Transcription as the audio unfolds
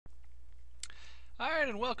Alright,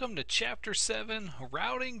 and welcome to Chapter 7,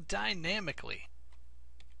 Routing Dynamically.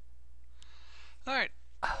 Alright,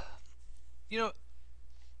 you know,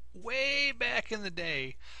 way back in the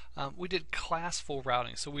day, we did classful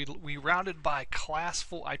routing. So we routed by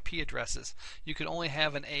classful IP addresses. You could only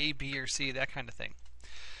have an A, B, or C, that kind of thing.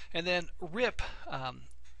 And then RIP,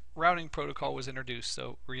 routing protocol, was introduced.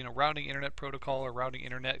 So, routing internet protocol or routing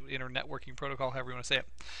internet networking protocol, however you want to say it.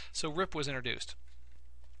 So RIP was introduced.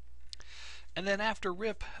 And then after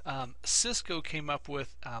RIP, Cisco came up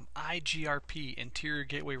with IGRP, Interior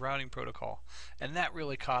Gateway Routing Protocol, and that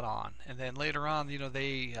really caught on. And then later on,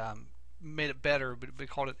 they made it better, but they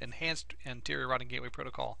called it Enhanced Interior Routing Gateway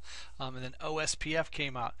Protocol. And then OSPF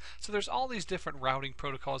came out. So there's all these different routing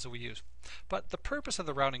protocols that we use. But the purpose of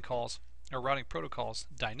the routing calls, or routing protocols,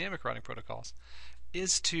 dynamic routing protocols,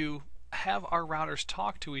 is to have our routers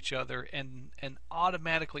talk to each other and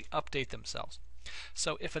automatically update themselves.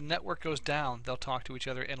 So if a network goes down, they'll talk to each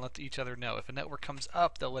other and let each other know. If a network comes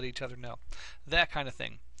up, they'll let each other know. That kind of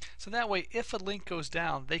thing. So that way, if a link goes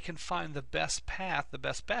down, they can find the best path, the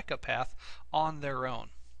best backup path on their own.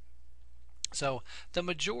 So the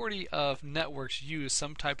majority of networks use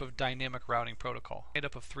some type of dynamic routing protocol, made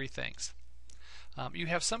up of three things. You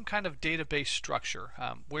have some kind of database structure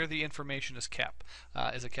where the information is kept.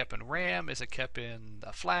 Is it kept in RAM? Is it kept in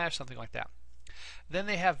flash? Something like that. Then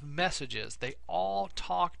they have messages. They all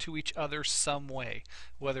talk to each other some way,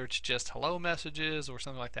 whether it's just hello messages or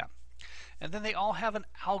something like that. And then they all have an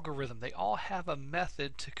algorithm. They all have a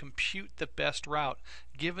method to compute the best route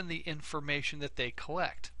given the information that they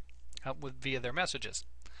collect via their messages.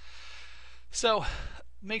 So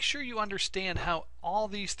make sure you understand how all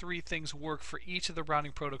these three things work for each of the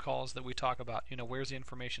routing protocols that we talk about. Where's the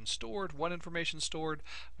information stored, what information is stored,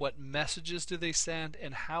 what messages do they send,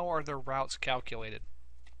 and how are their routes calculated.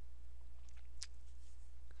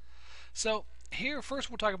 So here,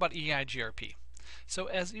 first we'll talk about EIGRP. So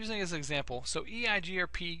using as an example, so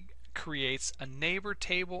EIGRP creates a neighbor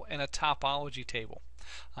table and a topology table.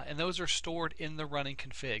 And those are stored in the running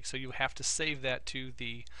config. So you have to save that to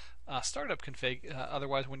the startup config,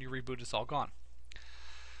 otherwise when you reboot it's all gone.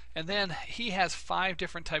 And then he has 5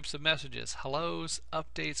 different types of messages: hellos,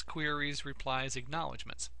 updates, queries, replies,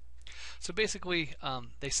 acknowledgments. So basically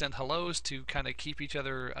they send hellos to kind of keep each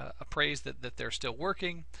other appraised that they're still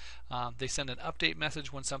working. They send an update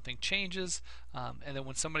message when something changes, and then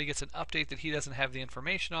when somebody gets an update that he doesn't have the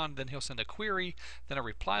information on, then he'll send a query, then a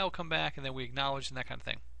reply will come back, and then we acknowledge, and that kind of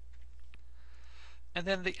thing. And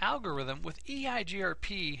then the algorithm with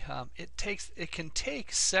EIGRP, it can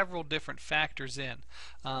take several different factors in,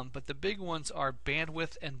 but the big ones are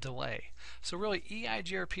bandwidth and delay. So really,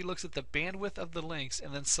 EIGRP looks at the bandwidth of the links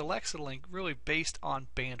and then selects a link really based on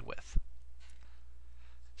bandwidth.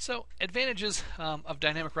 So advantages of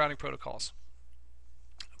dynamic routing protocols.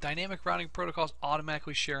 Dynamic routing protocols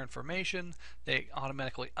automatically share information. They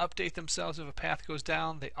automatically update themselves if a path goes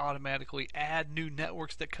down. They automatically add new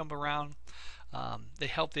networks that come around. They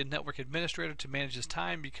help the network administrator to manage his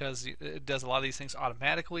time because it does a lot of these things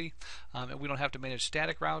automatically, and we don't have to manage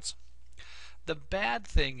static routes. The bad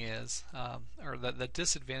thing is, or the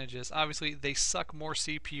disadvantage is, obviously they suck more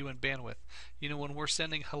CPU and bandwidth. When we're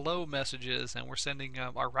sending hello messages and we're sending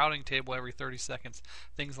our routing table every 30 seconds,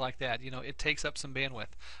 things like that, it takes up some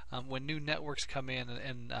bandwidth. When new networks come in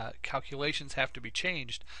and calculations have to be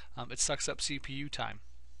changed, it sucks up CPU time.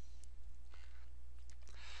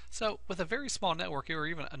 So with a very small network, or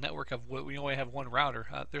even a network of we only have one router,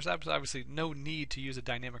 there's obviously no need to use a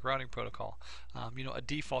dynamic routing protocol. A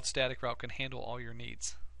default static route can handle all your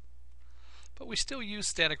needs. But we still use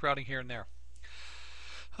static routing here and there.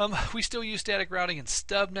 We still use static routing in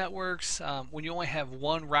stub networks, when you only have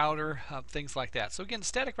one router, things like that. So again,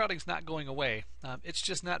 static routing is not going away. It's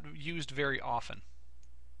just not used very often.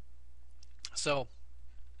 So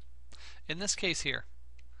in this case here,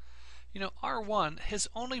 R1, his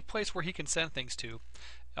only place where he can send things to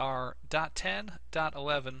are .10,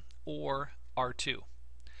 .11, or R2.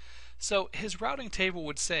 So his routing table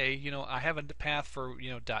would say, I have a path for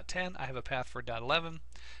 .10, I have a path for .11,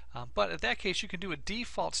 but in that case you can do a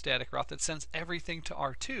default static route that sends everything to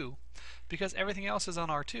R2 because everything else is on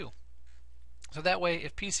R2. So that way,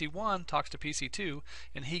 if PC1 talks to PC2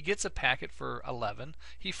 and he gets a packet for 11,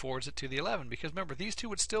 he forwards it to the 11. Because remember, these two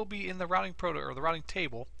would still be in the routing or the routing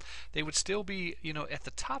table. They would still be, at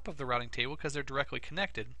the top of the routing table because they're directly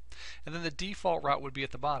connected. And then the default route would be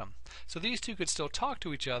at the bottom. So these two could still talk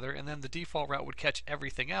to each other, and then the default route would catch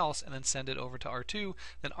everything else and then send it over to R2.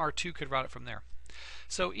 Then R2 could route it from there.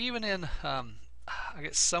 So even in, I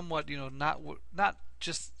guess, somewhat, not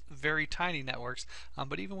just very tiny networks,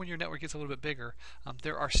 but even when your network gets a little bit bigger,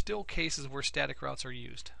 there are still cases where static routes are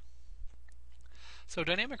used. So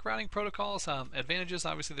dynamic routing protocols, advantages,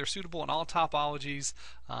 obviously they're suitable in all topologies.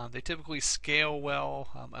 They typically scale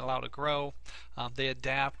well, allow to grow. They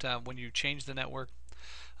adapt when you change the network.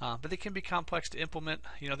 But they can be complex to implement.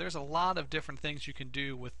 There's a lot of different things you can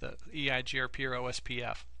do with the EIGRP or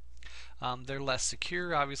OSPF. They're less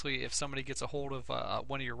secure, obviously, if somebody gets a hold of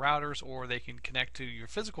one of your routers, or they can connect to your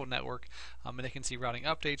physical network, and they can see routing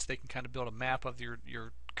updates. They can kind of build a map of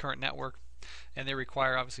your current network, and they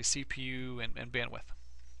require obviously CPU and bandwidth.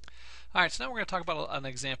 Alright, so now we're going to talk about an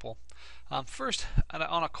example. First,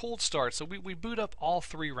 on a cold start, so we boot up all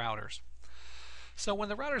three routers. So when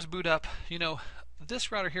the routers boot up,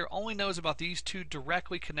 this router here only knows about these two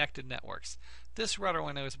directly connected networks. This router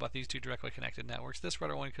only knows about these two directly connected networks. This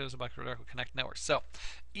router only knows about directly connected networks. So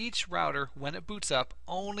each router, when it boots up,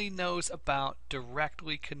 only knows about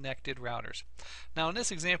directly connected routers. Now in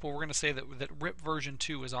this example, we're going to say that RIP version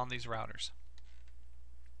 2 is on these routers.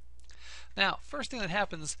 Now, first thing that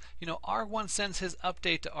happens, R1 sends his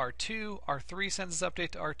update to R2, R3 sends his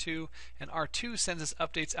update to R2, and R2 sends his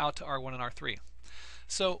updates out to R1 and R3.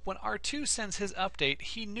 So when R2 sends his update,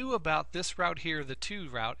 he knew about this route here, the 2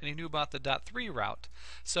 route, and he knew about the .3 route.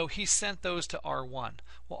 So he sent those to R1.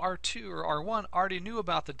 Well, R2 or R1 already knew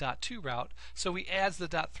about the .2 route, so he adds the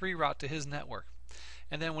 .3 route to his network.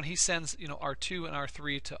 And then when he sends, R2 and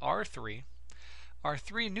R3 to R3,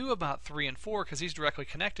 R3 knew about 3 and 4 because he's directly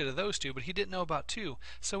connected to those two, but he didn't know about 2,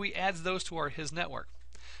 so he adds those to his network.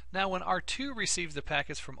 Now when R2 receives the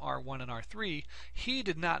packets from R1 and R3, he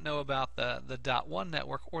did not know about the .1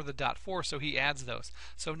 network or the .4, so he adds those.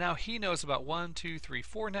 So now he knows about 1, 2, 3,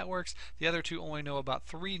 4 networks. The other two only know about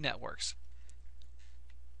 3 networks.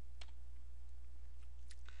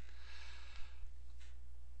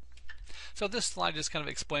 So this slide just kind of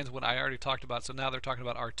explains what I already talked about. So now they're talking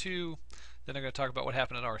about R2, then they're going to talk about what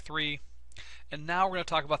happened at R3, and now we're going to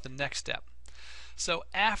talk about the next step. So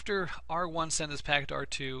after R1 sent his packet to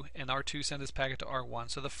R2 and R2 sent his packet to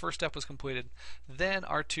R1, so the first step was completed, then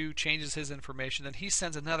R2 changes his information, then he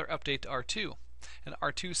sends another update to R2, and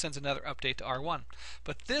R2 sends another update to R1.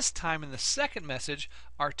 But this time in the second message,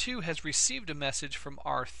 R2 has received a message from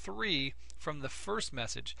R3 from the first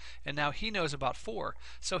message, and now he knows about 4.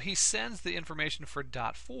 So he sends the information for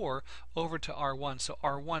 .4 over to R1, so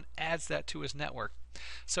R1 adds that to his network.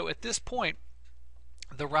 So at this point,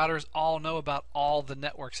 the routers all know about all the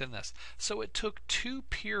networks in this. So it took 2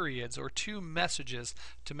 periods or 2 messages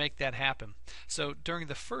to make that happen. So during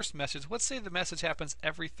the first message, let's say the message happens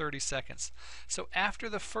every 30 seconds. So after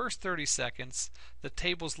the first 30 seconds, the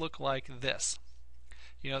tables look like this.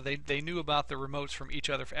 They knew about the remotes from each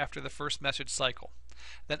other after the first message cycle.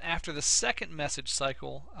 Then after the second message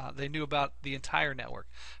cycle, they knew about the entire network.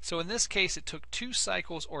 So in this case, it took 2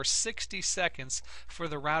 cycles or 60 seconds for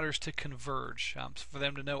the routers to converge, for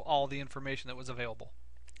them to know all the information that was available.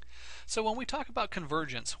 So when we talk about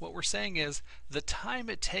convergence, what we're saying is the time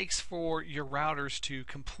it takes for your routers to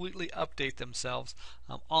completely update themselves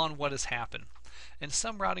on what has happened. And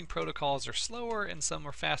some routing protocols are slower and some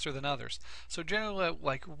are faster than others. So generally,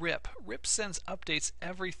 like RIP sends updates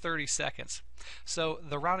every 30 seconds. So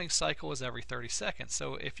the routing cycle is every 30 seconds.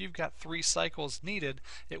 So if you've got 3 cycles needed,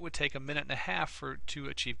 it would take 1.5 minutes to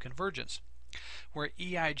achieve convergence. Where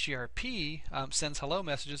EIGRP sends hello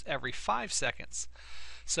messages every 5 seconds.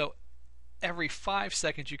 So every 5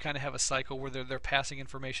 seconds you kind of have a cycle where they're passing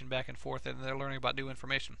information back and forth and they're learning about new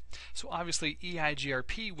information. So obviously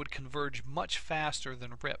EIGRP would converge much faster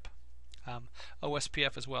than RIP.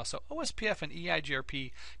 OSPF as well. So OSPF and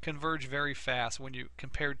EIGRP converge very fast when you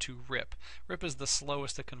compared to RIP. RIP is the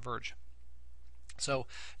slowest to converge. So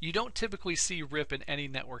you don't typically see RIP in any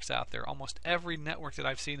networks out there. Almost every network that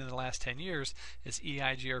I've seen in the last 10 years is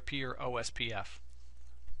EIGRP or OSPF.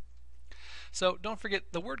 So don't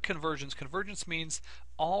forget the word convergence. Convergence means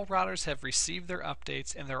all routers have received their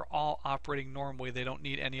updates and they're all operating normally. They don't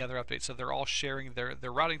need any other updates. So they're all sharing their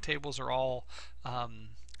routing tables, are all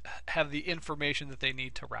have the information that they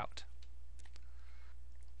need to route.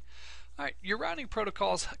 Alright, your routing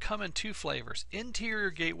protocols come in 2 flavors, interior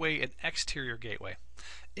gateway and exterior gateway.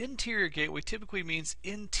 Interior gateway typically means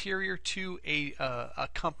interior to a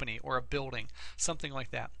company or a building, something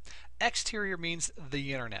like that. Exterior means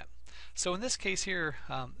the internet. So in this case here,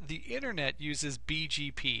 the internet uses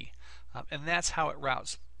BGP, and that's how it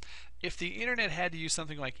routes. If the internet had to use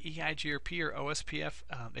something like EIGRP or OSPF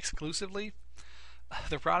exclusively,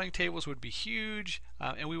 the routing tables would be huge,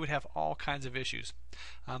 and we would have all kinds of issues.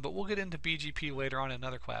 But we'll get into BGP later on in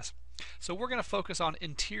another class. So we're going to focus on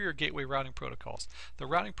interior gateway routing protocols, the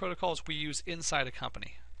routing protocols we use inside a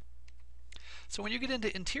company. So when you get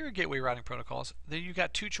into interior gateway routing protocols, then you've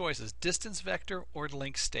got two choices, distance vector or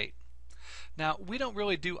link state. Now, we don't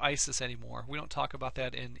really do ISIS anymore. We don't talk about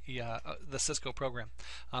that in the Cisco program.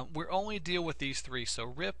 We only deal with these three, so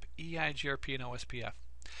RIP, EIGRP, and OSPF.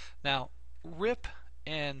 Now, RIP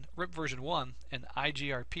and RIP version 1 and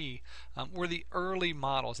IGRP were the early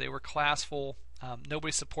models. They were classful.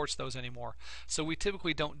 Nobody supports those anymore. So we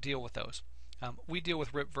typically don't deal with those. We deal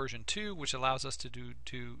with RIP version 2, which allows us to do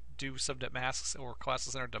subnet masks or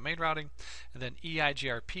classless domain routing, and then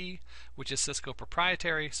EIGRP, which is Cisco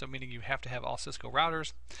proprietary, so meaning you have to have all Cisco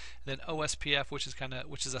routers. And then OSPF, which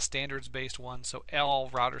is a standards-based one, so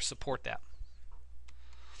all routers support that.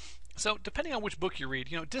 So depending on which book you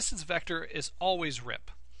read, distance vector is always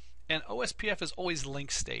RIP, and OSPF is always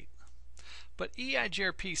link state. But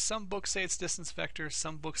EIGRP, some books say it's distance vector,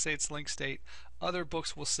 some books say it's link state, other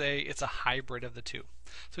books will say it's a hybrid of the two.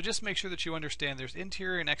 So just make sure that you understand there's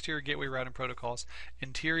interior and exterior gateway routing protocols.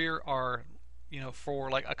 Interior are, for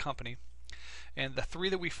like a company. And the three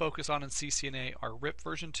that we focus on in CCNA are RIP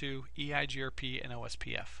version 2, EIGRP, and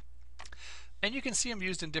OSPF. And you can see them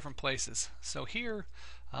used in different places. So here,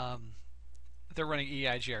 they're running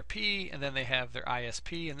EIGRP, and then they have their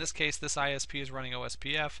ISP. In this case, this ISP is running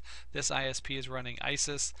OSPF. This ISP is running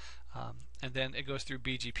ISIS. And then it goes through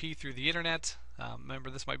BGP through the internet. Remember,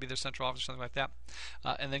 this might be their central office or something like that.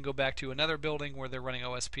 And then go back to another building where they're running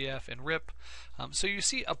OSPF and RIP. So you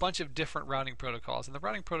see a bunch of different routing protocols. And the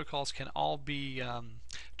routing protocols can all be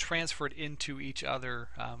transferred into each other,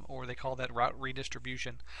 or they call that route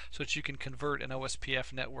redistribution, so that you can convert an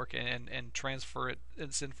OSPF network and transfer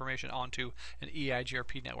its information onto an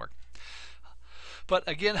EIGRP network. But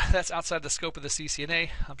again, that's outside the scope of the CCNA.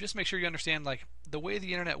 Just make sure you understand, like, the way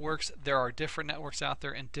the internet works, there are different networks out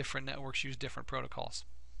there, and different networks use different protocols.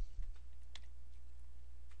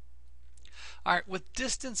 Alright, with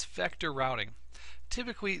distance vector routing,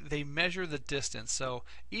 typically they measure the distance. So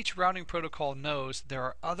each routing protocol knows there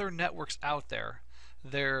are other networks out there.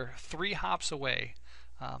 They're 3 hops away,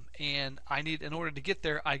 and in order to get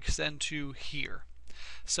there, I send to here.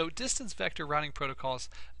 So distance vector routing protocols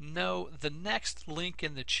know the next link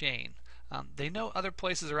in the chain. They know other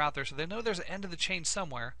places are out there, so they know there's an end of the chain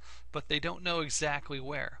somewhere, but they don't know exactly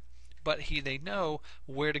where. But they know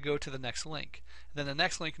where to go to the next link. Then the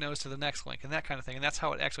next link knows to the next link, and that kind of thing, and that's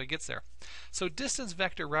how it actually gets there. So distance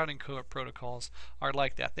vector routing protocols are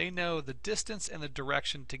like that. They know the distance and the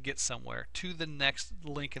direction to get somewhere, to the next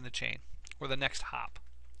link in the chain, or the next hop.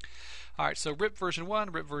 Alright, so RIP version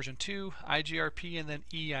 1, RIP version 2, IGRP, and then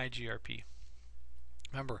EIGRP.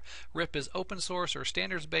 Remember, RIP is open source or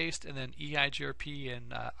standards based, and then EIGRP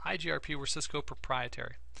and IGRP were Cisco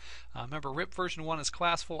proprietary. Remember, RIP version 1 is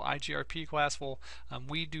classful, IGRP classful.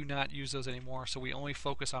 We do not use those anymore, so we only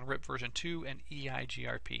focus on RIP version 2 and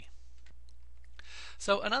EIGRP.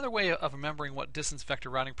 So another way of remembering what distance vector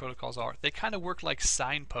routing protocols are, they kind of work like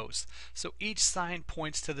signposts. So each sign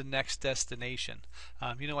points to the next destination.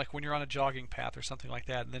 Like when you're on a jogging path or something like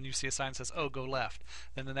that, and then you see a sign that says, oh, go left.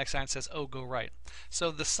 Then the next sign says, oh, go right. So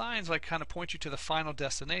the signs kind of point you to the final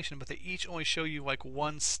destination, but they each only show you like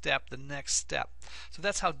one step, the next step. So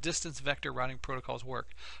that's how distance vector routing protocols work.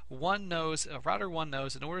 Router 1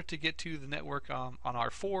 knows in order to get to the network on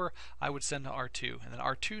R4, I would send to R2. And then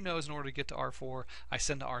R2 knows in order to get to R4, I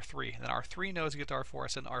send to R3. And then R3 knows to get to R4, I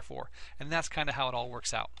send to R4. And that's kind of how it all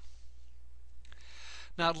works out.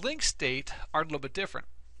 Now, link state are a little bit different.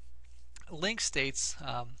 Link states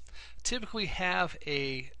typically have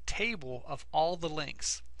a table of all the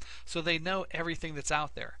links. So they know everything that's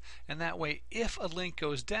out there. And that way, if a link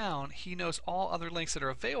goes down, he knows all other links that are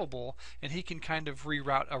available, and he can kind of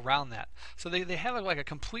reroute around that. So they have like a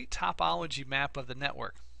complete topology map of the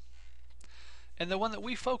network. And the one that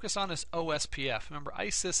we focus on is OSPF. Remember,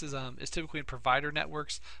 ISIS is typically in provider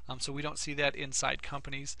networks, so we don't see that inside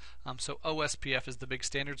companies. So OSPF is the big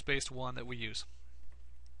standards-based one that we use.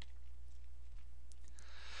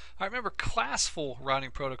 All right, remember classful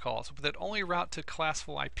routing protocols that only route to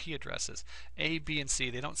classful IP addresses, A, B, and C.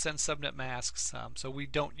 They don't send subnet masks, so we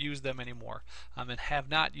don't use them anymore, and have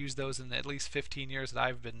not used those in at least 15 years that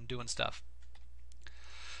I've been doing stuff.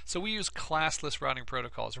 So we use classless routing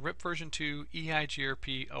protocols, RIP version 2,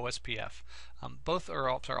 EIGRP, OSPF.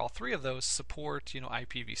 All three of those support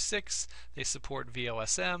IPv6, they support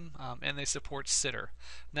VOSM, and they support CIDR.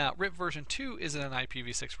 Now, RIP version 2 isn't an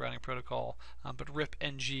IPv6 routing protocol, but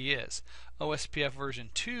RIP-NG is. OSPF version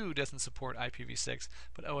 2 doesn't support IPv6,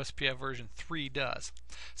 but OSPF version 3 does.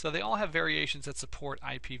 So they all have variations that support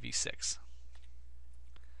IPv6.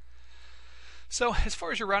 So as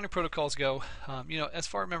far as your routing protocols go,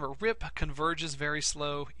 remember, RIP converges very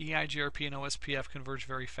slow, EIGRP and OSPF converge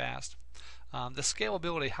very fast. The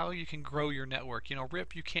scalability, how you can grow your network.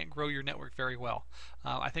 RIP, you can't grow your network very well.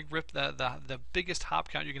 I think RIP, the biggest hop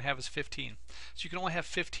count you can have is 15. So you can only have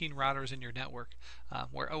 15 routers in your network,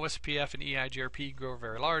 where OSPF and EIGRP grow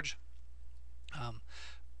very large.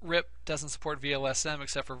 RIP doesn't support VLSM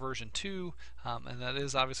except for version 2, and that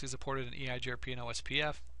is obviously supported in EIGRP and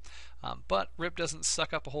OSPF. But RIP doesn't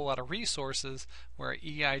suck up a whole lot of resources, where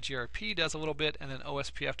EIGRP does a little bit and then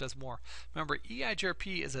OSPF does more. Remember,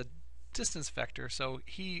 EIGRP is a distance vector, so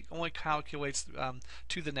he only calculates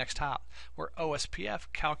to the next hop, where OSPF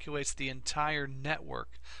calculates the entire network.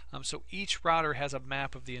 So each router has a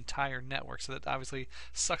map of the entire network, so that obviously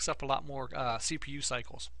sucks up a lot more CPU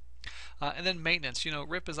cycles. And then maintenance.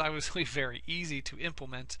 RIP is obviously very easy to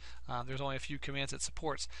implement. There's only a few commands it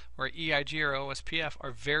supports, where EIG or OSPF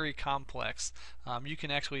are very complex. You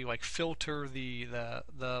can actually filter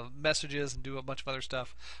the messages and do a bunch of other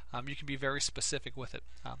stuff. You can be very specific with it.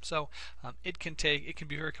 So it can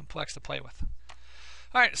be very complex to play with.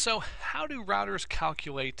 Alright, so how do routers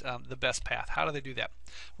calculate the best path? How do they do that?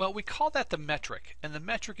 Well, we call that the metric, and the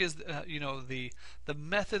metric is the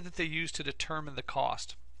method that they use to determine the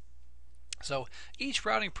cost. So each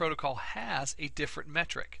routing protocol has a different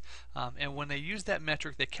metric, and when they use that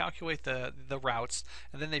metric, they calculate the routes,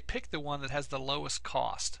 and then they pick the one that has the lowest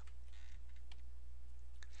cost.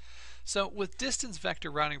 So with distance vector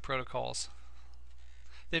routing protocols,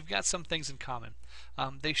 they've got some things in common.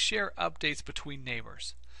 They share updates between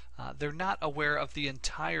neighbors. They're not aware of the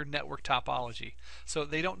entire network topology, so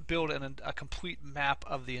they don't build a complete map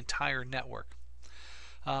of the entire network.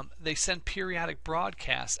 They send periodic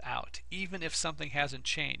broadcasts out, even if something hasn't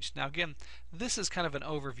changed. Now again, this is kind of an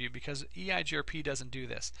overview because EIGRP doesn't do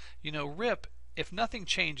this. RIP, if nothing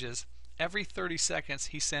changes, every 30 seconds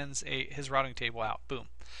he sends his routing table out. Boom.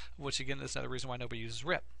 Which again is another reason why nobody uses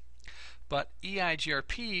RIP. But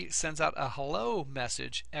EIGRP sends out a hello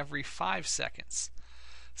message every 5 seconds.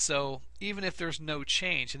 So even if there's no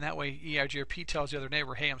change, and that way EIGRP tells the other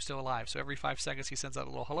neighbor, hey, I'm still alive. So every 5 seconds he sends out a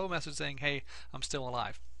little hello message saying, hey, I'm still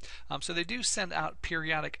alive. So they do send out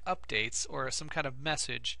periodic updates or some kind of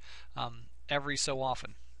message every so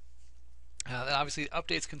often. Obviously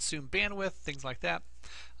updates consume bandwidth, things like that.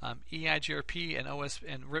 EIGRP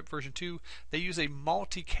and RIP version 2, they use a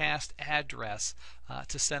multicast address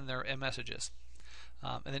to send their messages.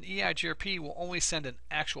 And then EIGRP will only send an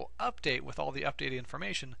actual update with all the updated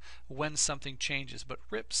information when something changes, but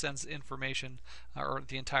RIP sends information or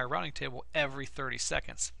the entire routing table every 30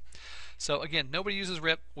 seconds. So again, nobody uses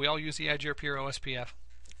RIP. We all use EIGRP or OSPF.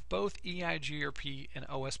 Both EIGRP and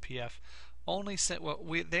OSPF only send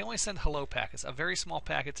they only send hello packets, a very small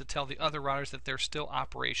packet to tell the other routers that they're still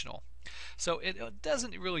operational. So it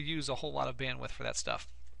doesn't really use a whole lot of bandwidth for that stuff.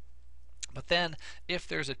 But then, if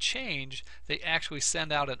there's a change, they actually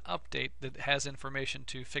send out an update that has information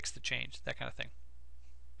to fix the change, that kind of thing.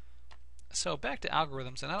 So back to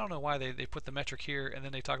algorithms, and I don't know why they put the metric here and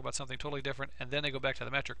then they talk about something totally different and then they go back to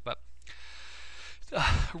the metric, but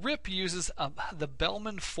RIP uses the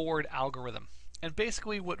Bellman-Ford algorithm. And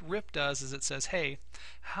basically what RIP does is it says, hey,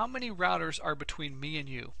 how many routers are between me and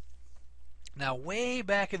you? Now, way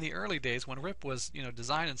back in the early days when RIP was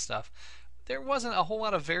designed and stuff, there wasn't a whole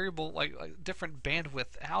lot of variable like different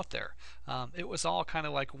bandwidth out there. It was all kind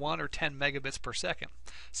of like 1 or 10 megabits per second,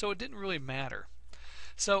 so it didn't really matter.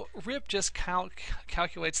 So RIP just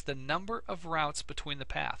calculates the number of routes between the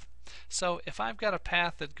path. So if I've got a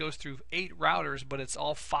path that goes through 8 routers but it's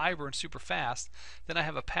all fiber and super fast, then I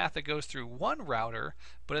have a path that goes through 1 router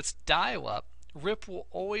but it's dial-up. RIP will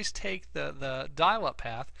always take the dial-up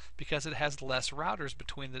path because it has less routers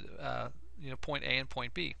between the point A and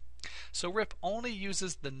point B. So RIP only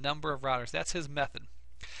uses the number of routers. That's his method.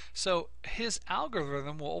 So his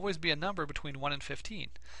algorithm will always be a number between 1 and 15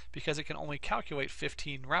 because it can only calculate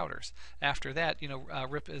 15 routers. After that,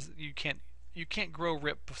 RIP is you can't grow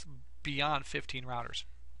RIP beyond 15 routers.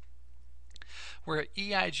 Where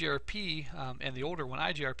EIGRP and the older one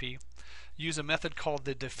IGRP use a method called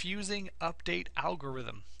the diffusing update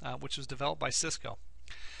algorithm, which was developed by Cisco.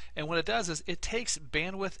 And what it does is it takes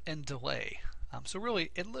bandwidth and delay. So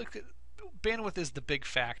really, bandwidth is the big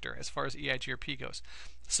factor as far as EIGRP goes.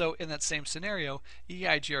 So in that same scenario,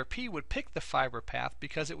 EIGRP would pick the fiber path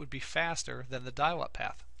because it would be faster than the dial-up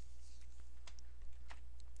path.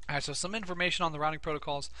 All right, so some information on the routing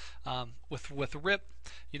protocols with RIP.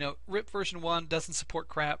 RIP version 1 doesn't support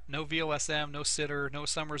crap. No VLSM, no sitter, no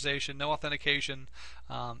summarization, no authentication.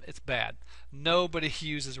 It's bad. Nobody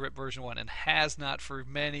uses RIP version 1 and has not for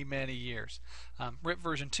many, many years. RIP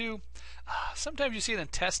version 2, sometimes you see it in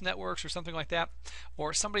test networks or something like that,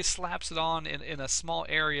 or somebody slaps it on in a small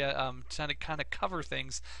area to kind of cover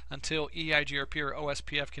things until EIGRP or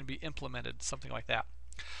OSPF can be implemented, something like that.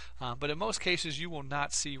 But in most cases, you will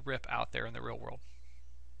not see RIP out there in the real world.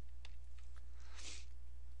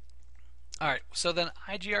 All right, so then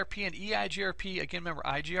IGRP and EIGRP, again, remember,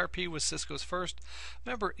 IGRP was Cisco's first.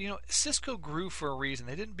 Remember, Cisco grew for a reason.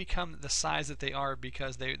 They didn't become the size that they are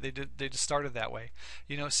because they just started that way.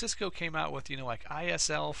 Cisco came out with, like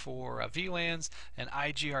ISL for VLANs and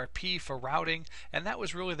IGRP for routing, and that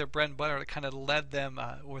was really their bread and butter that kind of led them,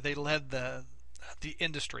 or they led the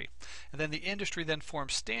industry, and then the industry then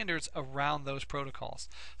formed standards around those protocols.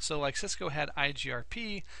 So like Cisco had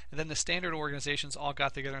IGRP, and then the standard organizations all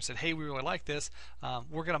got together and said, hey, we really like this,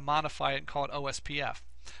 we're going to modify it and call it OSPF.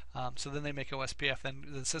 So then they make OSPF, then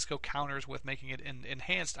the Cisco counters with making it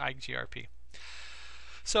enhanced IGRP.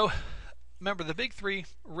 So remember the big three: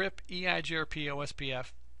 RIP, EIGRP,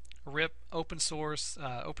 OSPF. RIP, open source,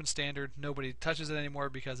 open standard, nobody touches it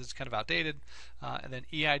anymore because it's kind of outdated, and then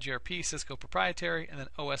EIGRP, Cisco proprietary, and then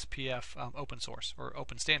OSPF, open source or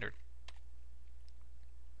open standard.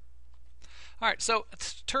 Alright, so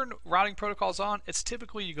to turn routing protocols on, it's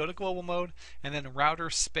typically you go to global mode and then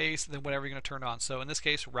router space, then whatever you're going to turn on. So in this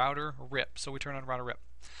case, router RIP, so we turn on router RIP.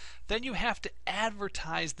 Then you have to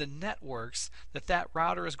advertise the networks that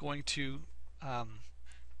router is going to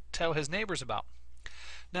tell his neighbors about.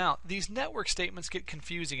 Now, these network statements get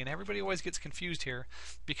confusing, and everybody always gets confused here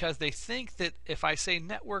because they think that if I say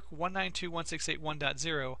network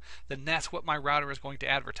 192.168.1.0, then that's what my router is going to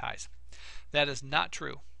advertise. That is not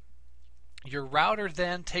true. Your router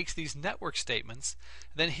then takes these network statements,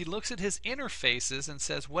 then he looks at his interfaces and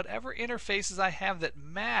says, whatever interfaces I have that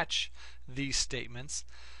match these statements,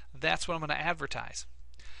 that's what I'm going to advertise.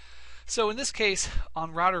 So in this case,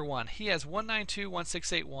 on router 1, he has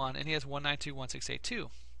 192.168.1 and he has 192.168.2.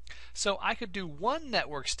 So I could do one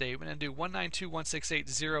network statement and do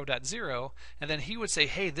 192.168.0.0, and then he would say,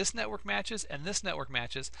 hey, this network matches and this network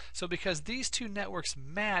matches. So because these two networks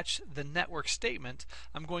match the network statement,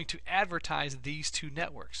 I'm going to advertise these two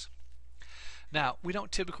networks. Now, we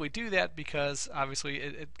don't typically do that because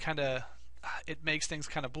obviously it makes things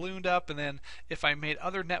kind of ballooned up, and then if I made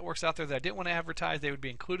other networks out there that I didn't want to advertise, they would be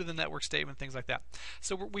included in the network statement, things like that.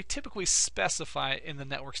 So we typically specify in the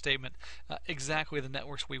network statement exactly the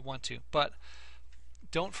networks we want to. But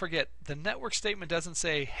don't forget, the network statement doesn't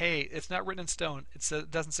say, hey, it's not written in stone. It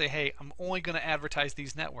doesn't say, hey, I'm only going to advertise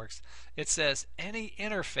these networks. It says any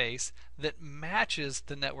interface that matches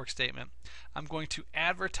the network statement, I'm going to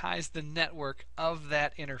advertise the network of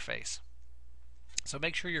that interface. So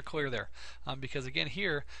make sure you're clear there, because again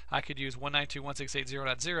here I could use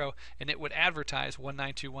 192.168.0.0 and it would advertise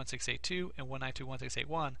 192.168.2 and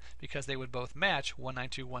 192.168.1 because they would both match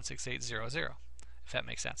 192.168.0.0, if that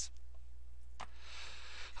makes sense.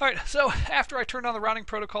 Alright, so after I turned on the routing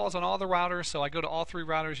protocols on all the routers, so I go to all three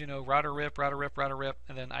routers, router RIP, router RIP, router RIP,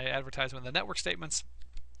 and then I advertise them in the network statements.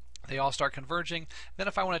 They all start converging. Then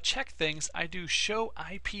if I want to check things, I do show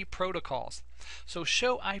IP protocols. So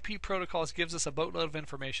show IP protocols gives us a boatload of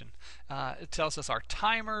information. It tells us our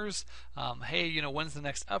timers, hey, when's the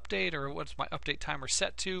next update, or what's my update timer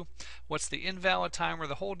set to, what's the invalid timer,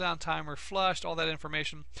 the hold down timer, flushed, all that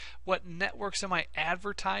information. What networks am I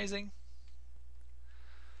advertising?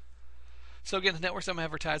 So again, the networks I'm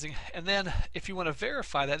advertising, and then if you want to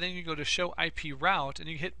verify that, then you go to show IP route and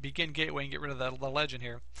you hit begin gateway and get rid of the legend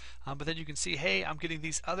here. But then you can see, hey, I'm getting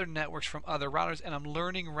these other networks from other routers and I'm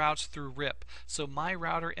learning routes through RIP. So my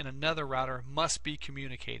router and another router must be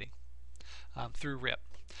communicating through RIP.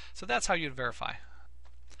 So that's how you'd verify.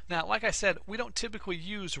 Now, like I said, we don't typically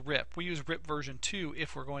use RIP. We use RIP version 2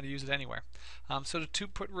 if we're going to use it anywhere. So to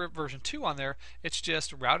put RIP version 2 on there, it's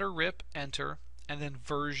just router RIP, enter, and then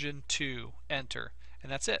version 2, enter,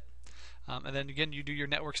 and that's it. And then again, you do your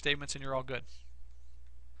network statements and you're all good.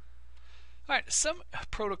 Alright, some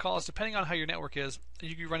protocols, depending on how your network is,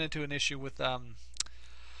 you can run into an issue with auto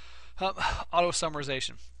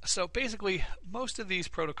summarization. So basically, most of these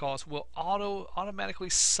protocols will automatically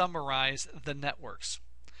summarize the networks,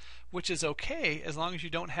 which is okay as long as you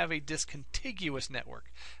don't have a discontiguous network.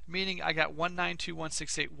 Meaning I got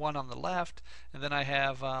 192.168.1 on the left, and then I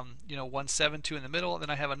have 172 in the middle, and then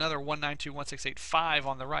I have another 192.168.5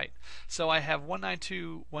 on the right. So I have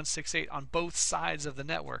 192.168 on both sides of the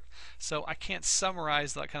network. So I can't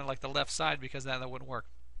summarize kind of like the left side because that wouldn't work.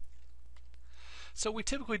 So we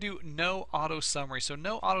typically do no auto summary. So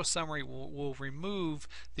no auto summary will remove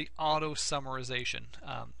the auto summarization,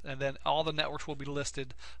 and then all the networks will be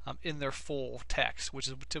listed in their full text, which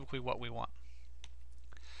is typically what we want.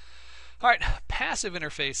 All right, passive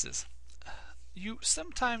interfaces.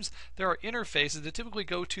 Sometimes there are interfaces that typically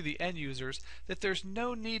go to the end users that there's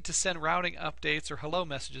no need to send routing updates or hello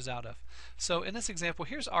messages out of. So in this example,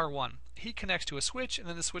 here's R1. He connects to a switch, and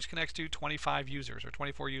then the switch connects to 25 users or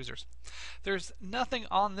 24 users. There's nothing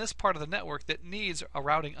on this part of the network that needs a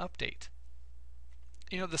routing update.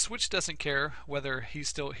 The switch doesn't care whether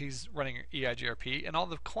he's running EIGRP, and all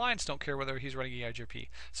the clients don't care whether he's running EIGRP.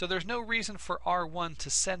 So there's no reason for R1 to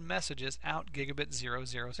send messages out gigabit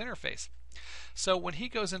 00's interface. So when he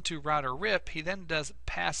goes into router RIP, he then does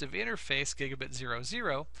passive interface gigabit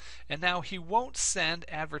 00, and now he won't send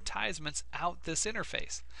advertisements out this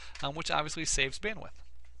interface, which obviously saves bandwidth.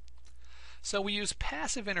 So we use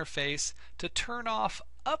passive interface to turn off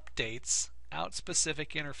updates out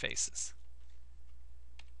specific interfaces.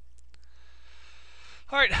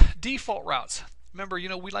 All right, default routes. Remember,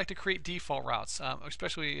 we like to create default routes,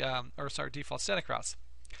 default static routes.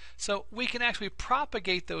 So we can actually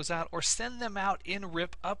propagate those out or send them out in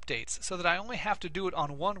RIP updates, so that I only have to do it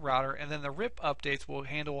on one router, and then the RIP updates will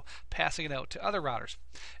handle passing it out to other routers.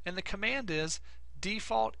 And the command is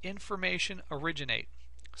default information originate.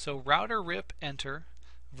 So router RIP enter,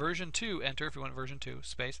 version 2 enter if you want version 2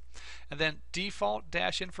 space, and then default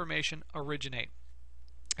information originate.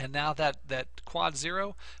 And now that quad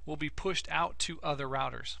 0 will be pushed out to other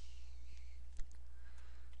routers.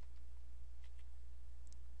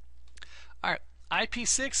 All right,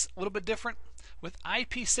 IP6, a little bit different. With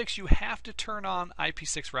IP6, you have to turn on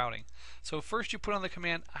IP6 routing. So first you put on the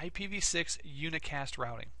command IPv6 unicast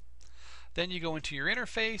routing. Then you go into your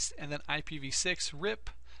interface, and then IPv6 RIP,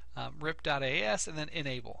 rip.as, and then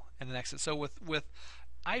enable, and then exit. So with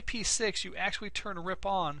IP6, you actually turn RIP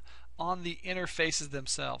on the interfaces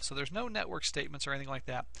themselves. So there's no network statements or anything like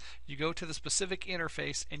that. You go to the specific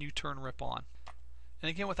interface and you turn RIP on. And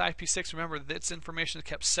again, with IP6, remember that its information is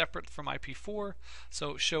kept separate from IP4.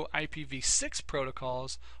 So show IPv6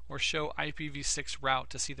 protocols or show IPv6 route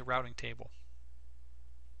to see the routing table.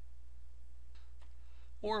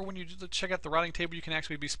 Or when you check out the routing table, you can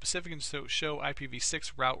actually be specific and so show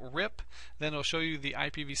IPv6 route RIP. Then it'll show you the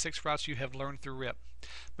IPv6 routes you have learned through RIP.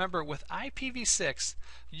 Remember, with IPv6,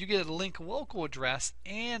 you get a link local address,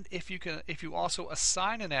 and if you also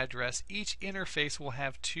assign an address, each interface will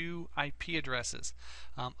have two IP addresses,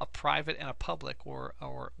 a private and a public,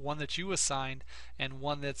 or one that you assigned and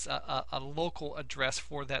one that's a local address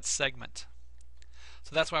for that segment.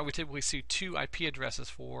 So that's why we typically see two IP addresses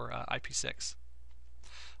for IP6.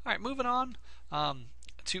 All right, moving on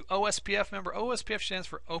to OSPF. Remember, OSPF stands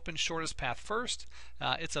for Open Shortest Path First.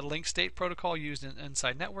 It's a link state protocol used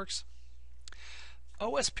inside networks.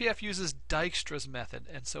 OSPF uses Dijkstra's method,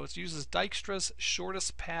 and so it uses Dijkstra's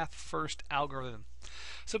shortest path first algorithm.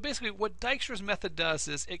 So basically what Dijkstra's method does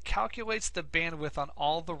is it calculates the bandwidth on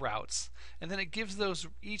all the routes, and then it gives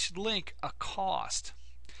each link a cost.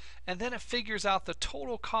 And then it figures out the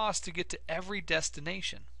total cost to get to every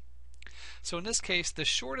destination. So in this case, the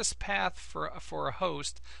shortest path for a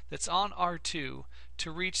host that's on R2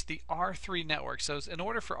 to reach the R3 network. So in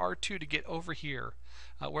order for R2 to get over here,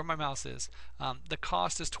 where my mouse is, the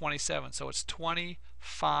cost is 27. So it's 20,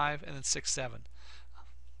 5, and then 6, 7.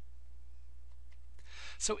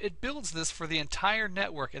 So it builds this for the entire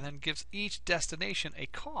network and then gives each destination a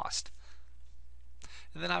cost.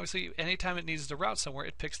 And then obviously, anytime it needs to route somewhere,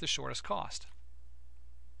 it picks the shortest cost.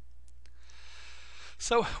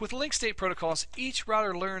 So with link state protocols, each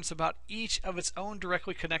router learns about each of its own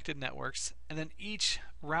directly connected networks, and then each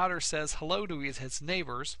router says hello to its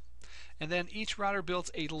neighbors, and then each router builds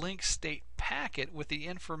a link state packet with the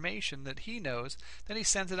information that he knows. Then he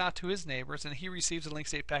sends it out to his neighbors, and he receives a link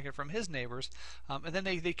state packet from his neighbors, and then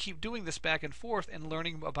they keep doing this back and forth and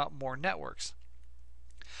learning about more networks.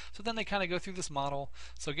 So then they kind of go through this model.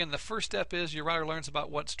 So again, the first step is your router learns about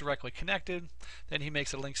what's directly connected, then he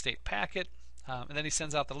makes a link state packet, and then he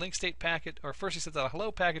sends out the link state packet, or first he sends out a hello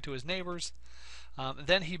packet to his neighbors,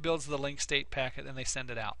 then he builds the link state packet and they send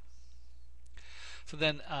it out. So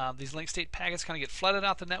then these link state packets kind of get flooded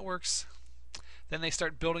out the networks. Then they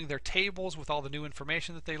start building their tables with all the new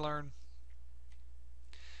information that they learn,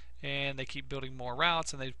 and they keep building more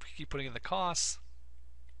routes and they keep putting in the costs.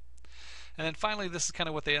 And then finally, this is kind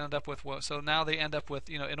of what they end up with. So now they end up with,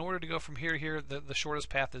 in order to go from here to here, the shortest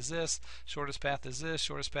path is this, shortest path is this,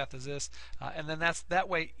 shortest path is this, and then that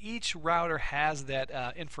way each router has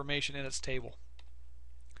that information in its table.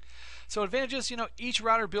 So advantages, each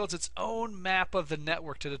router builds its own map of the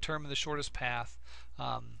network to determine the shortest path.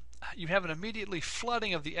 You have an immediately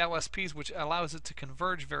flooding of the LSPs, which allows it to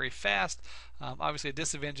converge very fast. Obviously, a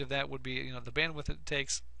disadvantage of that would be the bandwidth it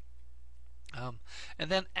takes.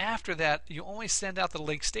 And then after that, you only send out the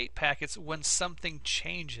link state packets when something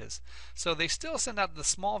changes. So they still send out the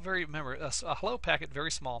small, remember, a hello packet,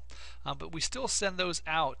 very small, but we still send those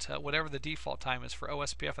out, whatever the default time is for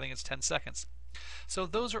OSPF. I think it's 10 seconds. So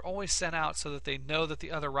those are always sent out so that they know that the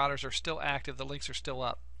other routers are still active, the links are still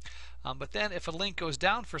up. But then if a link goes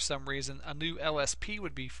down for some reason, a new LSP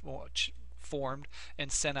would be formed and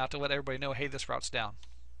sent out to let everybody know, hey, this route's down.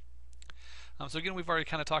 So again, we've already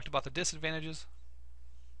kind of talked about the disadvantages.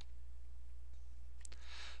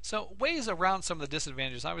 So ways around some of the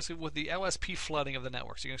disadvantages, obviously with the LSP flooding of the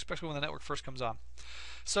network, especially when the network first comes on.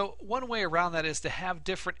 So one way around that is to have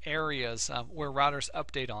different areas where routers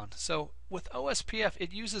update on. So with OSPF,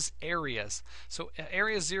 it uses areas. So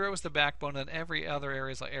area 0 is the backbone, and every other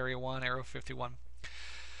area is like area 1, area 51.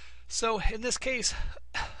 So in this case,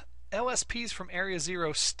 LSPs from area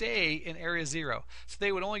 0 stay in area 0. So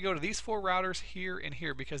they would only go to these 4 routers here and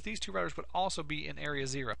here, because these 2 routers would also be in area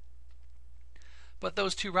 0. But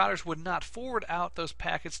those 2 routers would not forward out those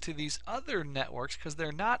packets to these other networks because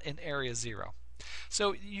they're not in area 0.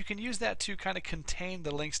 So you can use that to kind of contain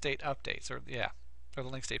the link state updates, or the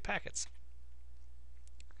link state packets.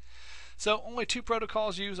 So only 2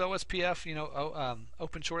 protocols use OSPF,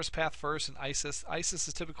 Open Shortest Path First and ISIS. ISIS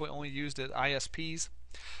is typically only used at ISPs.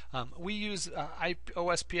 We use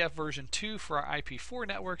OSPF version 2 for our IP4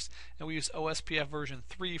 networks, and we use OSPF version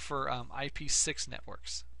 3 for IP6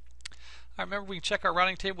 networks. All right, remember, we can check our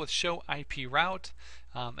routing table with show IP route,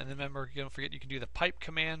 and then remember, don't forget, you can do the pipe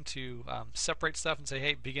command to separate stuff and say,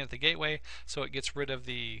 hey, begin at the gateway, so it gets rid of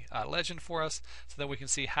the legend for us, so that we can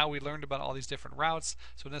see how we learned about all these different routes.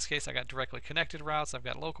 So in this case, I got directly connected routes, I've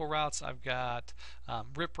got local routes, I've got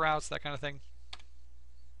RIP routes, that kind of thing.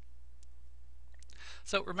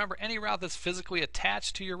 So remember, any route that's physically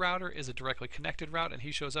attached to your router is a directly connected route, and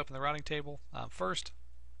he shows up in the routing table first.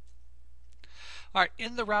 All right,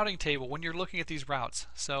 in the routing table, when you're looking at these routes,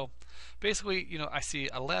 so basically, I see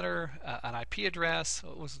a letter, an IP address.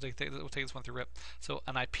 We'll take this one through RIP. So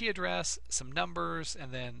an IP address, some numbers,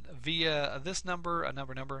 and then via this number, a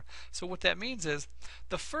number. So what that means is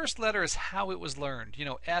the first letter is how it was learned.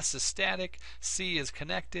 S is static, C is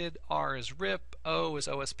connected, R is RIP, O is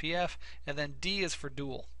OSPF, and then D is for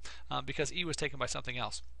dual, because E was taken by something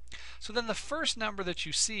else. So then the first number that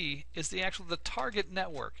you see is the target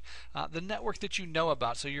network, the network that you know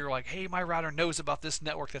about. So you're like, hey, my router knows about this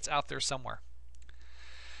network that's out there somewhere.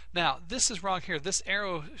 Now, this is wrong here. This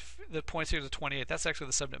arrow that points here to 28, that's actually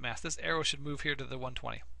the subnet mask. This arrow should move here to the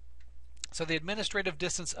 120. So the administrative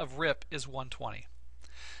distance of RIP is 120.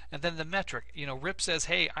 And then the metric, RIP says,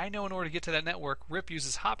 hey, I know in order to get to that network, RIP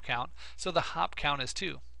uses hop count, so the hop count is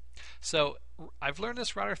 2. So I've learned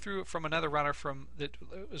this router from another router that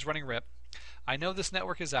was running RIP. I know this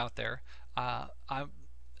network is out there.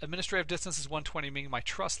 Administrative distance is 120, meaning my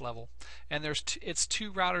trust level, and it's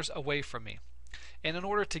 2 routers away from me. And in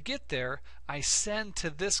order to get there, I send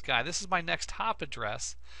to this guy. This is my next hop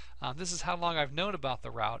address. This is how long I've known about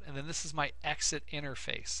the route, and then this is my exit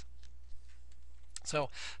interface.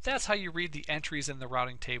 So that's how you read the entries in the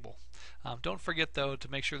routing table. Don't forget, though,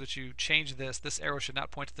 to make sure that you change this. This arrow should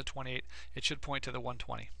not point to the 28. It should point to the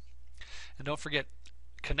 120. And don't forget,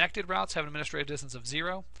 connected routes have an administrative distance of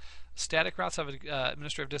 0. Static routes have an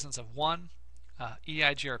administrative distance of 1.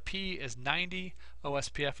 EIGRP is 90.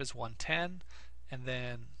 OSPF is 110. And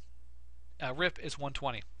then RIP is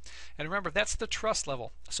 120. And remember, that's the trust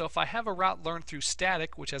level. So if I have a route learned through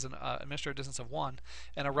static, which has an administrative distance of 1,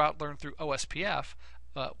 and a route learned through OSPF,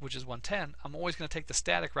 which is 110, I'm always going to take the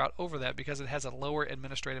static route over that because it has a lower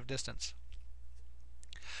administrative distance.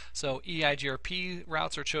 So EIGRP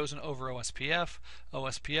routes are chosen over OSPF,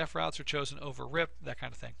 OSPF routes are chosen over RIP, that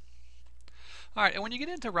kind of thing. All right, and when you get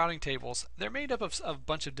into routing tables, they're made up of a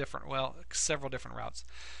bunch of different, several different routes.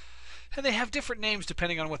 And they have different names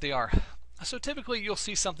depending on what they are. So typically you'll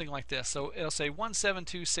see something like this. So it'll say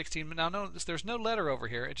 172.16. Now notice there's no letter over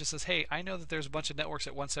here. It just says, hey, I know that there's a bunch of networks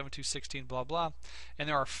at 172.16, blah, blah. And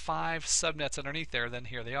there are 5 subnets underneath there. Then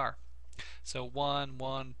here they are. So 1,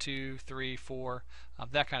 1, 2, 3, 4,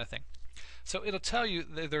 that kind of thing. So it'll tell you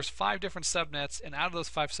that there's 5 different subnets, and out of those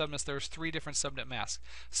 5 subnets, there's 3 different subnet masks.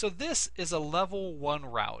 So this is a level 1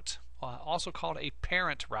 route, also called a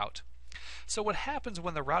parent route. So what happens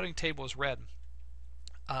when the routing table is read?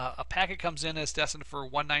 A packet comes in as destined for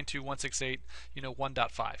 192.168,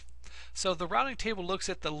 1.5. So the routing table looks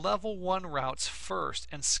at the level 1 routes first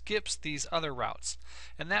and skips these other routes.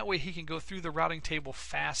 And that way he can go through the routing table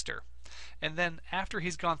faster. And then after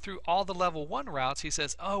he's gone through all the level 1 routes, he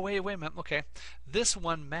says, oh, wait a minute, okay, this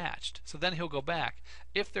one matched. So then he'll go back.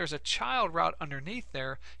 If there's a child route underneath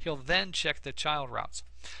there, he'll then check the child routes.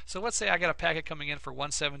 So let's say I got a packet coming in for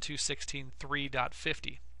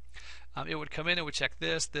 172.16.3.50. It would come in, it would check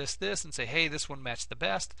this, this, this, and say, hey, this one matched the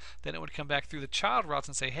best. Then it would come back through the child routes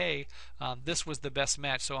and say, hey, this was the best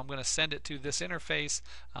match, so I'm going to send it to this interface,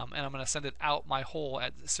 and I'm going to send it out my hole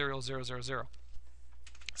at serial 000.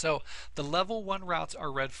 So the level 1 routes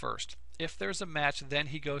are read first. If there's a match, then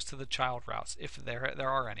he goes to the child routes, if there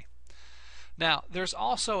are any. Now, there's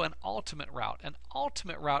also an ultimate route. An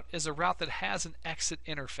ultimate route is a route that has an exit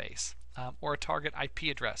interface or a target IP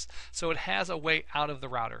address. So it has a way out of the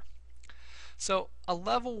router. So a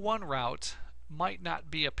level 1 route might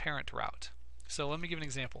not be a parent route. So let me give an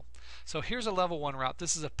example. So here's a level 1 route.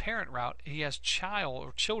 This is a parent route. He has child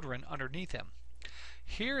or children underneath him.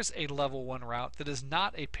 Here's a level 1 route that is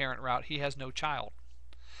not a parent route. He has no child.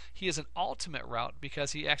 He is an ultimate route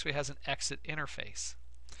because he actually has an exit interface.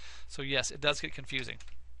 So yes, it does get confusing.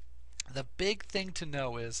 The big thing to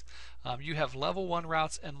know is you have level 1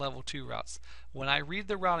 routes and level 2 routes. When I read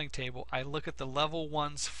the routing table, I look at the level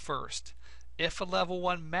 1s first. If a level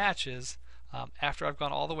 1 matches, after I've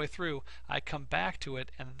gone all the way through, I come back to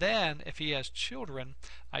it, and then if he has children,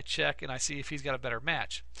 I check and I see if he's got a better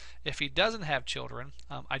match. If he doesn't have children,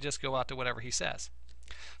 I just go out to whatever he says.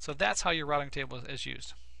 So that's how your routing table is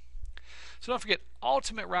used. So don't forget,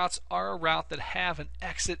 ultimate routes are a route that have an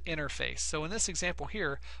exit interface. So in this example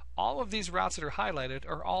here, all of these routes that are highlighted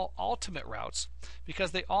are all ultimate routes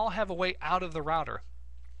because they all have a way out of the router.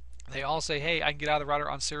 They all say, hey, I can get out of the router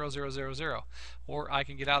on 0000, or I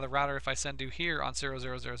can get out of the router if I send to here on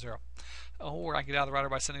 0000, or I can get out of the router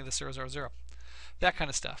by sending to 000. That kind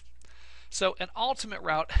of stuff. So an ultimate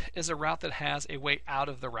route is a route that has a way out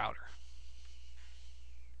of the router.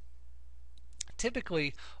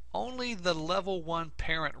 Typically, only the level 1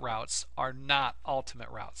 parent routes are not ultimate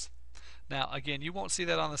routes. Now, again, you won't see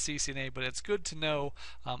that on the CCNA, but it's good to know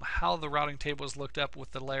how the routing table is looked up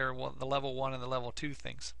with the level 1 and the level 2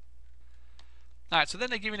 things. All right, so then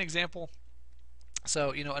they give you an example.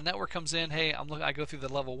 So, a network comes in, hey, I go through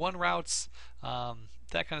the level 1 routes,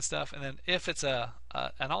 that kind of stuff, and then if it's an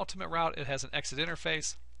ultimate route, it has an exit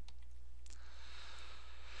interface.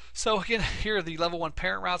 So again, here are the level 1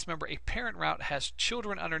 parent routes. Remember, a parent route has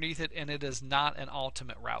children underneath it, and it is not an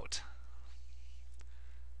ultimate route.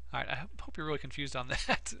 All right, I hope you're really confused on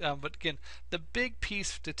that. But again, the big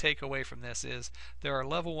piece to take away from this is there are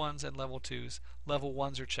level 1s and level 2s. Level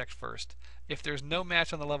 1s are checked first. If there's no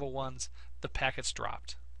match on the level 1s, the packet's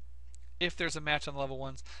dropped. If there's a match on the level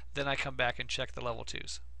 1s, then I come back and check the level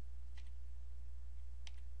 2s.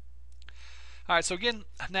 All right, so again,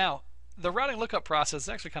 now, the routing lookup process is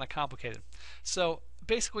actually kind of complicated. So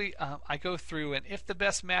basically, I go through, and if the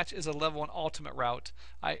best match is a level 1 ultimate route,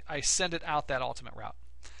 I send it out that ultimate route.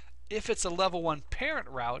 If it's a level 1 parent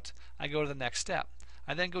route, I go to the next step.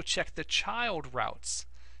 I then go check the child routes,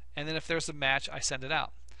 and then if there's a match, I send it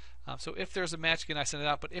out. So if there's a match, again, I send it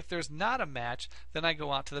out, but if there's not a match, then I go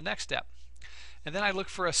on to the next step. And then I look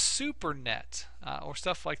for a supernet or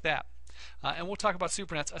stuff like that. And we'll talk about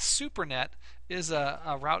supernets. A supernet is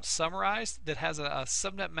a route summarized that has a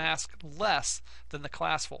subnet mask less than the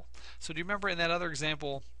classful. So do you remember in that other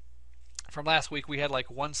example from last week we had like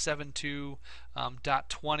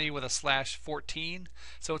 172.20 with a /14?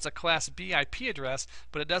 So it's a class B IP address,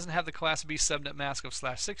 but it doesn't have the class B subnet mask of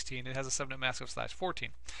 /16. It has a subnet mask of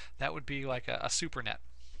 /14. That would be like a supernet.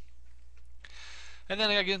 And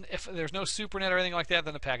then again, if there's no supernet or anything like that,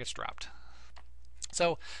 then the packet's dropped.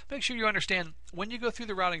 So make sure you understand when you go through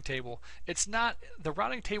the routing table, the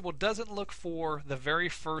routing table doesn't look for the very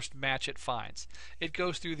first match it finds. It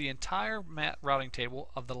goes through the entire routing table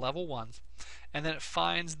of the level 1s, and then it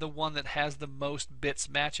finds the one that has the most bits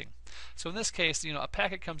matching. So in this case, a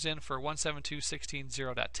packet comes in for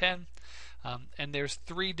 172.16.0.10, and there's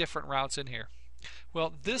 3 different routes in here.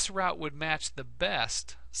 Well, this route would match the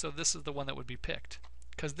best, so this is the one that would be picked,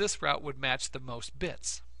 because this route would match the most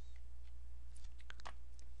bits.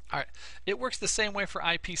 All right, it works the same way for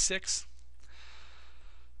IP6.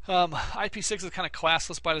 IP6 is kind of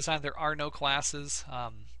classless by design. There are no classes.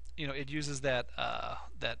 It uses that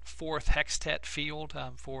 4th hextet field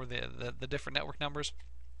for the different network numbers.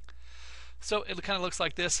 So it kind of looks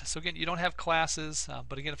like this. So again, you don't have classes,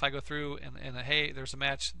 but again, if I go through and hey, there's a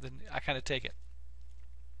match, then I kind of take it.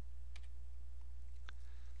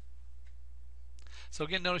 So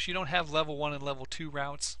again, notice you don't have level 1 and level 2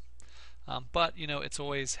 routes. But it's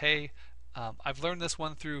always, hey, I've learned this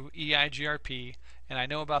one through EIGRP, and I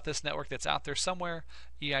know about this network that's out there somewhere.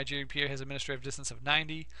 EIGRP has administrative distance of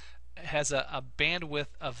 90, has a bandwidth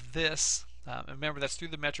of this. And remember, that's through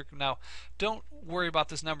the metric. Now, don't worry about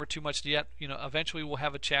this number too much yet. Eventually we'll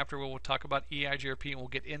have a chapter where we'll talk about EIGRP and we'll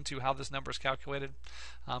get into how this number is calculated.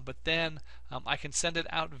 But then I can send it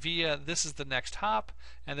out via, this is the next hop,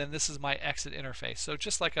 and then this is my exit interface. So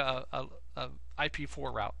just like a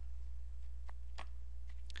IP4 route.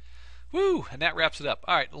 Woo! And that wraps it up.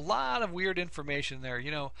 All right, a lot of weird information there.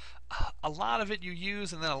 A lot of it you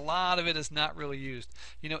use, and then a lot of it is not really used.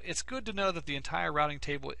 It's good to know that the entire routing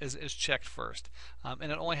table is checked first,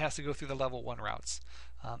 and it only has to go through the level 1 routes,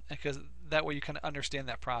 because that way you kind of understand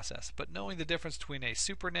that process. But knowing the difference between a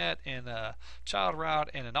supernet and a child route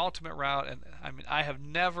and an ultimate route, and I have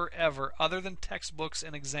never ever, other than textbooks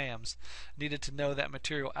and exams, needed to know that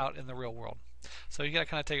material out in the real world. So you got to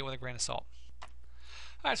kind of take it with a grain of salt.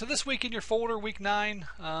 Alright, so this week in your folder, week 9,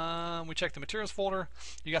 we checked the materials folder.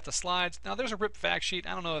 You got the slides. Now there's a RIP fact sheet.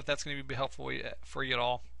 I don't know if that's going to be helpful for you at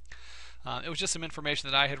all. It was just some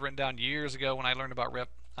information that I had written down years ago when I learned about RIP.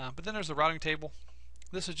 But then there's the routing table.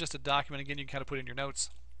 This is just a document. Again, you can kind of put in your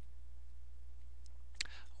notes.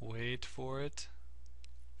 Wait for it.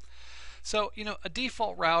 So, a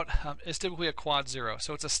default route is typically a quad 0.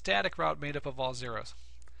 So it's a static route made up of all zeros.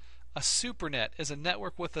 A supernet is a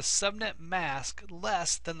network with a subnet mask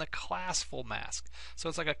less than the classful mask. So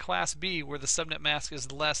it's like a class B where the subnet mask is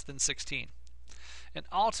less than 16. An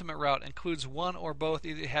ultimate route includes one or both.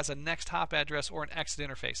 Either it has a next hop address or an exit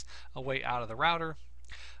interface, a way out of the router,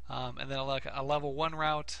 and then like a level 1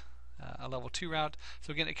 route, a level 2 route.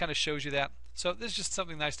 So again, it kind of shows you that. So this is just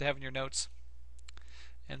something nice to have in your notes.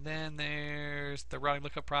 And then there's the routing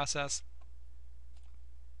lookup process.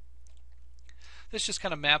 This just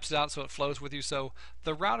kind of maps it out so it flows with you. So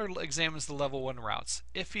the router examines the level 1 routes.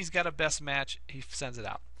 If he's got a best match, he sends it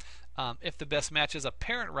out. If the best match is a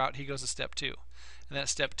parent route, he goes to step 2. And then at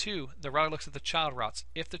step 2, the router looks at the child routes.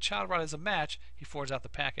 If the child route is a match, he forwards out the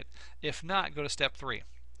packet. If not, go to step 3.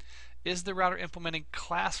 Is the router implementing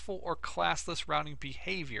classful or classless routing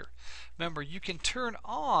behavior? Remember, you can turn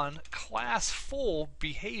on classful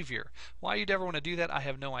behavior. Why you'd ever want to do that, I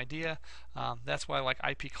have no idea. That's why like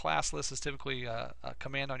IP classless is typically a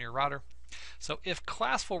command on your router. So if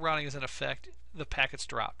classful routing is in effect, the packet's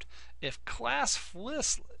dropped. If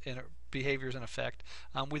classless behavior is in effect,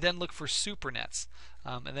 we then look for supernets.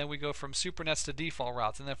 And then we go from supernets to default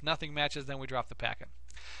routes. And if nothing matches, then we drop the packet.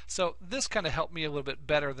 So this kind of helped me a little bit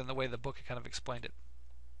better than the way the book kind of explained it.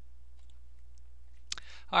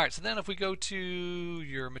 Alright, so then if we go to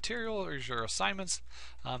your material or your assignments,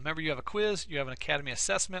 remember you have a quiz, you have an academy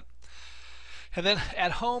assessment, and then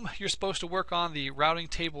at home you're supposed to work on the routing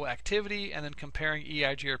table activity and then comparing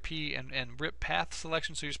EIGRP and RIP path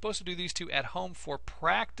selection. So you're supposed to do these two at home for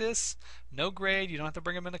practice, no grade, you don't have to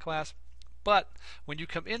bring them into class. But when you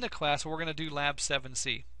come into class, we're going to do Lab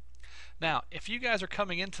 7C. Now, if you guys are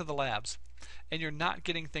coming into the labs and you're not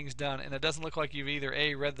getting things done, and it doesn't look like you've either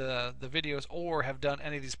A, read the videos or have done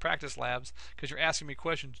any of these practice labs because you're asking me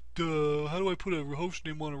questions, how do I put a host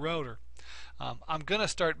name on a router? I'm going to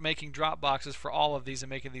start making drop boxes for all of these and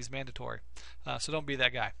making these mandatory. So don't be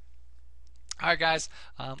that guy. Alright guys,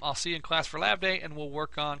 I'll see you in class for lab day, and we'll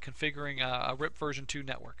work on configuring a RIP version 2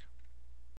 network.